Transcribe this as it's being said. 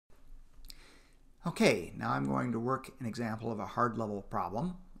Okay, now I'm going to work an example of a hard level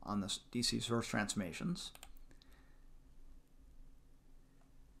problem on the DC source transformations.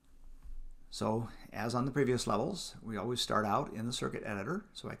 So, as on the previous levels, we always start out in the circuit editor.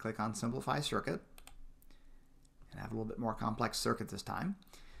 So I click on Simplify Circuit and have a little bit more complex circuit this time.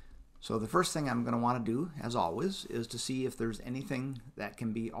 So the first thing I'm going to want to do, as always, is to see if there's anything that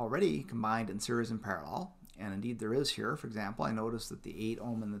can be already combined in series and parallel. And indeed there is here. For example, I notice that the 8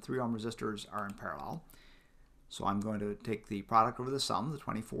 ohm and the 3 ohm resistors are in parallel. So I'm going to take the product over the sum, the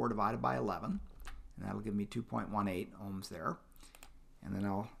 24 divided by 11, and that'll give me 2.18 ohms there. And then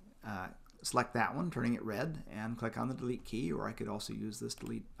I'll select that one, turning it red, and click on the delete key, or I could also use this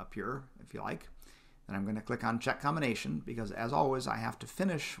delete up here if you like. Then I'm going to click on check combination, because as always I have to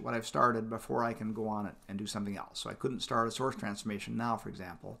finish what I've started before I can go on it and do something else. So I couldn't start a source transformation now, for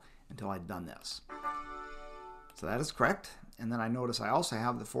example, until I'd done this. So that is correct. And then I notice I also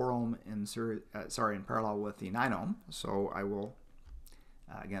have the 4 ohm in parallel with the 9 ohm. So I will,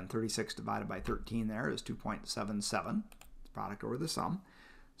 again, 36 divided by 13 there is 2.77, product over the sum.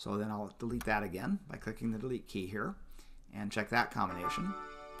 So then I'll delete that again by clicking the delete key here and check that combination.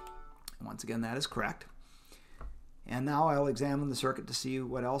 And once again, that is correct. And now I'll examine the circuit to see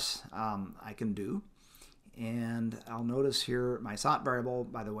what else I can do. And I'll notice here my SOT variable,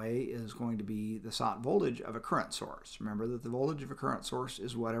 by the way, is going to be the SOT voltage of a current source. Remember that the voltage of a current source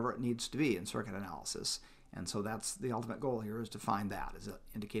is whatever it needs to be in circuit analysis. And so that's the ultimate goal here, is to find that, as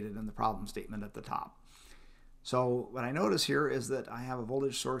indicated in the problem statement at the top. So what I notice here is that I have a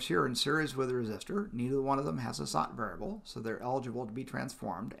voltage source here in series with a resistor. Neither one of them has a SOT variable, so they're eligible to be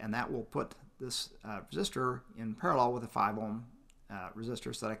transformed, and that will put this resistor in parallel with a 5 ohm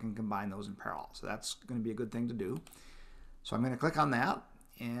resistor so that I can combine those in parallel. So that's going to be a good thing to do. So I'm going to click on that,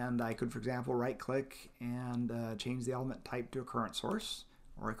 and I could, for example, right click and change the element type to a current source,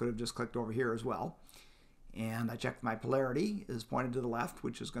 or I could have just clicked over here as well. And I checked my polarity is pointed to the left,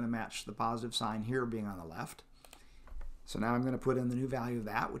 which is going to match the positive sign here being on the left. So now I'm going to put in the new value of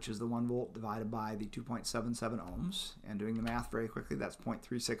that, which is the 1 volt divided by the 2.77 ohms. And doing the math very quickly, that's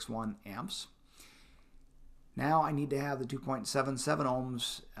 0.361 amps. Now I need to have the 2.77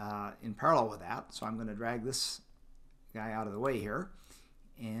 ohms in parallel with that. So I'm going to drag this guy out of the way here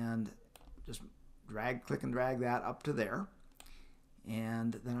and just click and drag that up to there.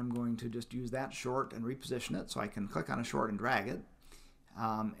 And then I'm going to just use that short and reposition it so I can click on a short and drag it.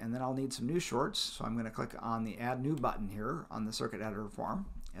 And then I'll need some new shorts, so I'm going to click on the Add New button here on the circuit editor form,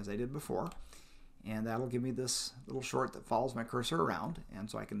 as I did before. And that'll give me this little short that follows my cursor around. And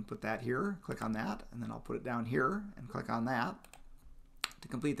so I can put that here, click on that, and then I'll put it down here and click on that to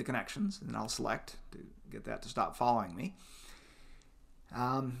complete the connections. And then I'll select to get that to stop following me.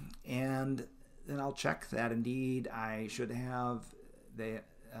 And then I'll check that indeed I should have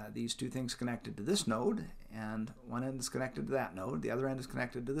these two things connected to this node, and one end is connected to that node, the other end is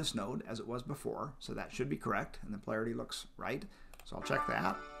connected to this node as it was before, so that should be correct, and the polarity looks right. So I'll check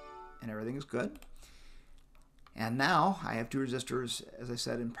that, and everything is good. And now I have two resistors, as I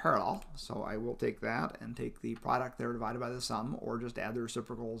said, in parallel, so I will take that and take the product there divided by the sum, or just add the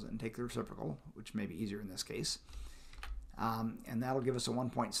reciprocals and take the reciprocal, which may be easier in this case. And that'll give us a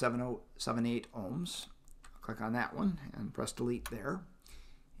 1.78 ohms. Click on that one and press delete there.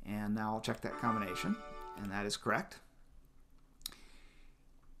 And now I'll check that combination, and that is correct.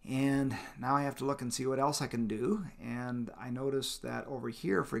 And now I have to look and see what else I can do. And I notice that over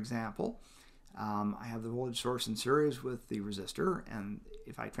here, for example, I have the voltage source in series with the resistor, and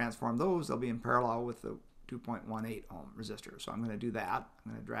if I transform those, they'll be in parallel with the 2.18 ohm resistor. So I'm going to do that.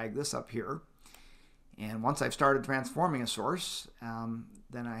 I'm going to drag this up here. And once I've started transforming a source,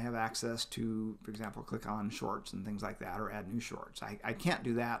 then I have access to, for example, click on shorts and things like that, or add new shorts. I can't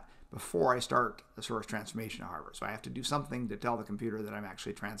do that before I start a source transformation, however. So I have to do something to tell the computer that I'm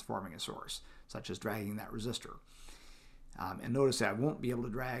actually transforming a source, such as dragging that resistor. And notice that I won't be able to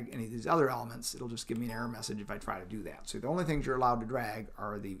drag any of these other elements. It'll just give me an error message if I try to do that. So the only things you're allowed to drag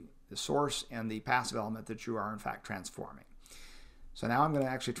are the source and the passive element that you are in fact transforming. So now I'm going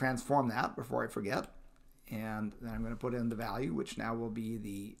to actually transform that before I forget. And then I'm going to put in the value, which now will be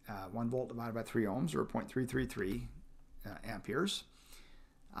the 1 volt divided by 3 ohms, or 0.333 amperes.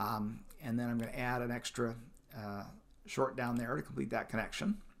 And then I'm going to add an extra short down there to complete that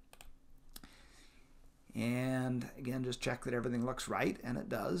connection. And again, just check that everything looks right, and it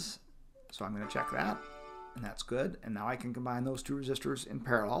does. So I'm going to check that, and that's good. And now I can combine those two resistors in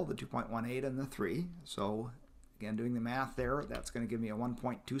parallel, the 2.18 and the 3. So again, doing the math there, that's going to give me a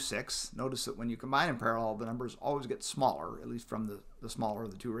 1.26. Notice that when you combine in parallel, the numbers always get smaller, at least from the smaller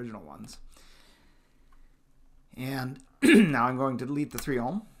of the two original ones. And now I'm going to delete the 3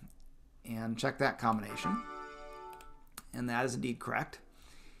 ohm and check that combination. And that is indeed correct.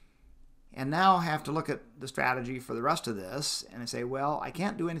 And now I have to look at the strategy for the rest of this, and I say, well, I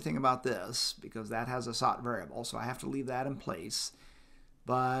can't do anything about this because that has a sought variable, so I have to leave that in place.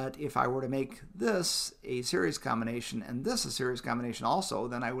 But if I were to make this a series combination and this a series combination also,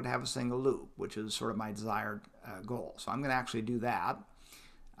 then I would have a single loop, which is sort of my desired goal. So I'm going to actually do that.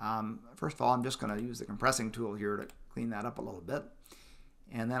 First of all, I'm just going to use the compressing tool here to clean that up a little bit.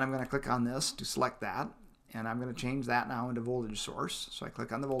 And then I'm going to click on this to select that. And I'm going to change that now into voltage source. So I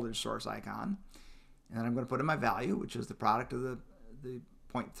click on the voltage source icon. And then I'm going to put in my value, which is the product of the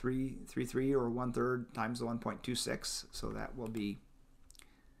 0.333 or 1/3 times the 1.26. So that will be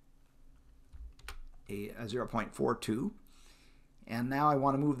a 0.42. And now I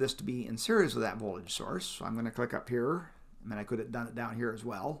want to move this to be in series with that voltage source. So I'm going to click up here. I mean, I could have done it down here as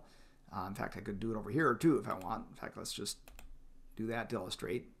well. In fact, I could do it over here too if I want. In fact, let's just do that to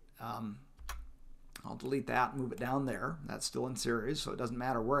illustrate. I'll delete that and move it down there. That's still in series, so it doesn't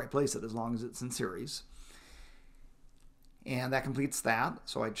matter where I place it as long as it's in series. And that completes that,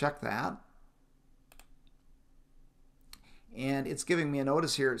 so I check that. And it's giving me a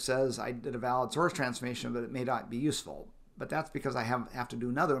notice here. It says I did a valid source transformation, but it may not be useful. But that's because I have to do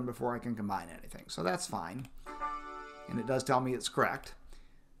another one before I can combine anything. So that's fine. And it does tell me it's correct.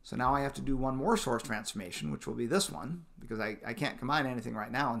 So now I have to do one more source transformation, which will be this one, because I can't combine anything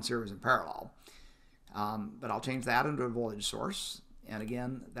right now in series and parallel. But I'll change that into a voltage source. And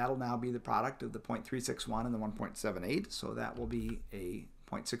again, that'll now be the product of the 0.361 and the 1.78. So that will be a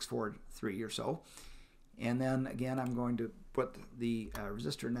 0.643 or so. And then again, I'm going to put the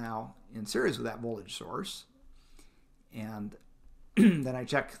resistor now in series with that voltage source. And then I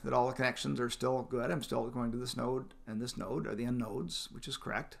check that all the connections are still good. I'm still going to this node and this node are the end nodes, which is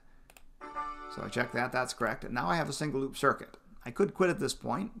correct. So I check that, that's correct. And now I have a single loop circuit. I could quit at this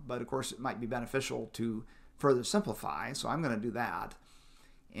point, but of course it might be beneficial to further simplify, so I'm going to do that.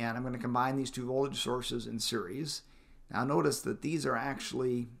 And I'm going to combine these two voltage sources in series. Now notice that these are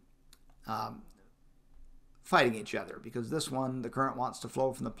actually fighting each other, because this one, the current wants to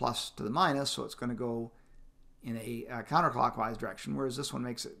flow from the plus to the minus, so it's going to go in a counterclockwise direction, whereas this one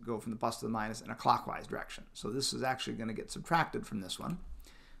makes it go from the plus to the minus in a clockwise direction. So this is actually going to get subtracted from this one.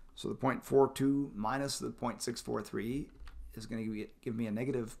 So the 0.42 minus the 0.643 is going to give me a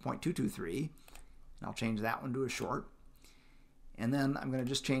negative 0.223, and I'll change that one to a short. And then I'm going to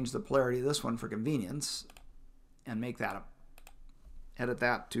just change the polarity of this one for convenience and make that edit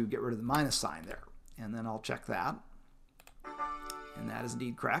that to get rid of the minus sign there. And then I'll check that, and that is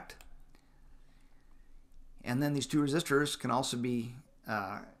indeed correct. And then these two resistors can also be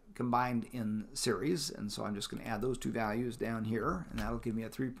combined in series, and so I'm just going to add those two values down here, and that'll give me a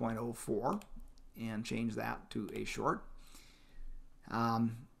 3.04 and change that to a short.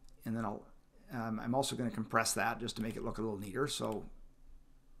 And then I'm also going to compress that just to make it look a little neater. So,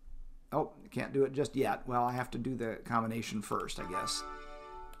 oh, can't do it just yet. Well, I have to do the combination first, I guess.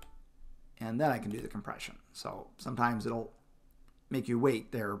 And then I can do the compression. So sometimes it'll make you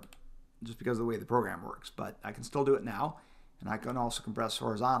wait there just because of the way the program works. But I can still do it now. And I can also compress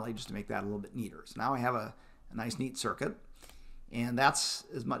horizontally just to make that a little bit neater. So now I have a nice neat circuit. And that's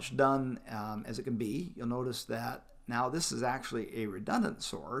as much done as it can be. You'll notice that now this is actually a redundant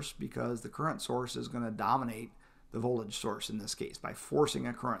source because the current source is going to dominate the voltage source in this case by forcing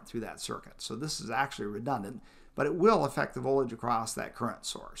a current through that circuit. So this is actually redundant, but it will affect the voltage across that current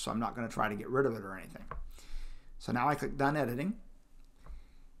source. So I'm not going to try to get rid of it or anything. So now I click Done Editing.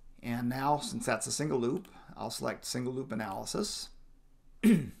 And now, since that's a single loop, I'll select Single Loop Analysis.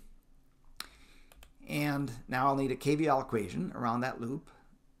 And now I'll need a KVL equation around that loop.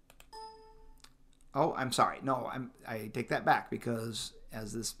 Oh, I'm sorry. No, I take that back because,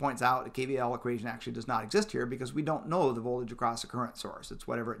 as this points out, a KVL equation actually does not exist here because we don't know the voltage across the current source. It's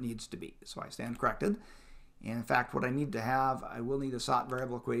whatever it needs to be. So I stand corrected. And in fact, what I need to have, I will need a sought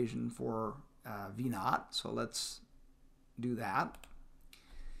variable equation for V0. So let's do that.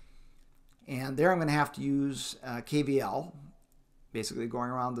 And there I'm going to have to use KVL, basically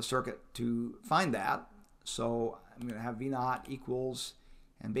going around the circuit to find that. So I'm going to have V0 equals,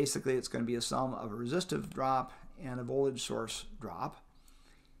 and basically it's going to be a sum of a resistive drop and a voltage source drop.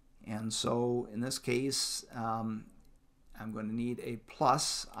 And so in this case, I'm going to need a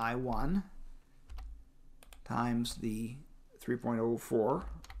plus I1 times the 3.04.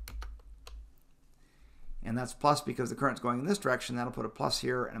 And that's plus because the current's going in this direction. That'll put a plus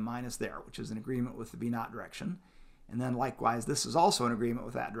here and a minus there, which is in agreement with the V0 direction. And then likewise, this is also in agreement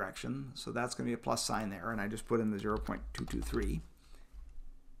with that direction. So that's going to be a plus sign there. And I just put in the 0.223.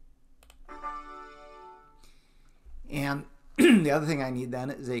 And The other thing I need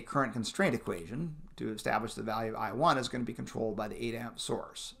then is a current constraint equation to establish the value of I1 is going to be controlled by the 8 amp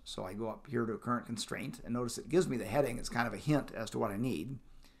source. So I go up here to a current constraint, and notice it gives me the heading. It's kind of a hint as to what I need.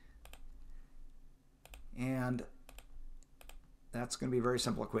 And that's going to be a very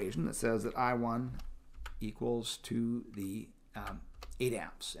simple equation that says that I1 equals to the 8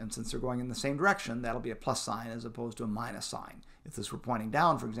 amps. And since they're going in the same direction, that'll be a plus sign as opposed to a minus sign. If this were pointing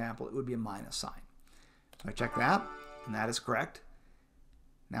down, for example, it would be a minus sign. So I check that, and that is correct.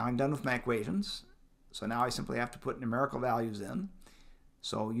 Now I'm done with my equations. So now I simply have to put numerical values in.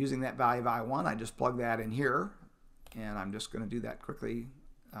 So using that value of I1, I just plug that in here. And I'm just going to do that quickly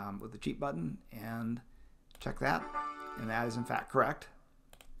with the cheat button and check that. And that is in fact correct.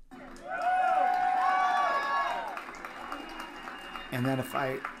 And then if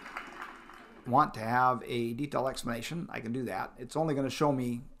I want to have a detailed explanation, I can do that. It's only going to show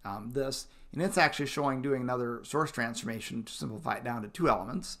me this, and it's actually showing doing another source transformation to simplify it down to 2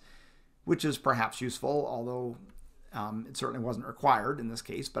 elements, which is perhaps useful, although it certainly wasn't required in this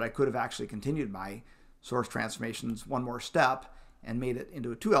case, but I could have actually continued my source transformations one more step and made it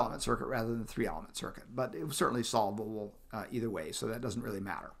into a 2-element circuit rather than a 3-element circuit. But it was certainly solvable either way, so that doesn't really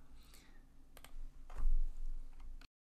matter.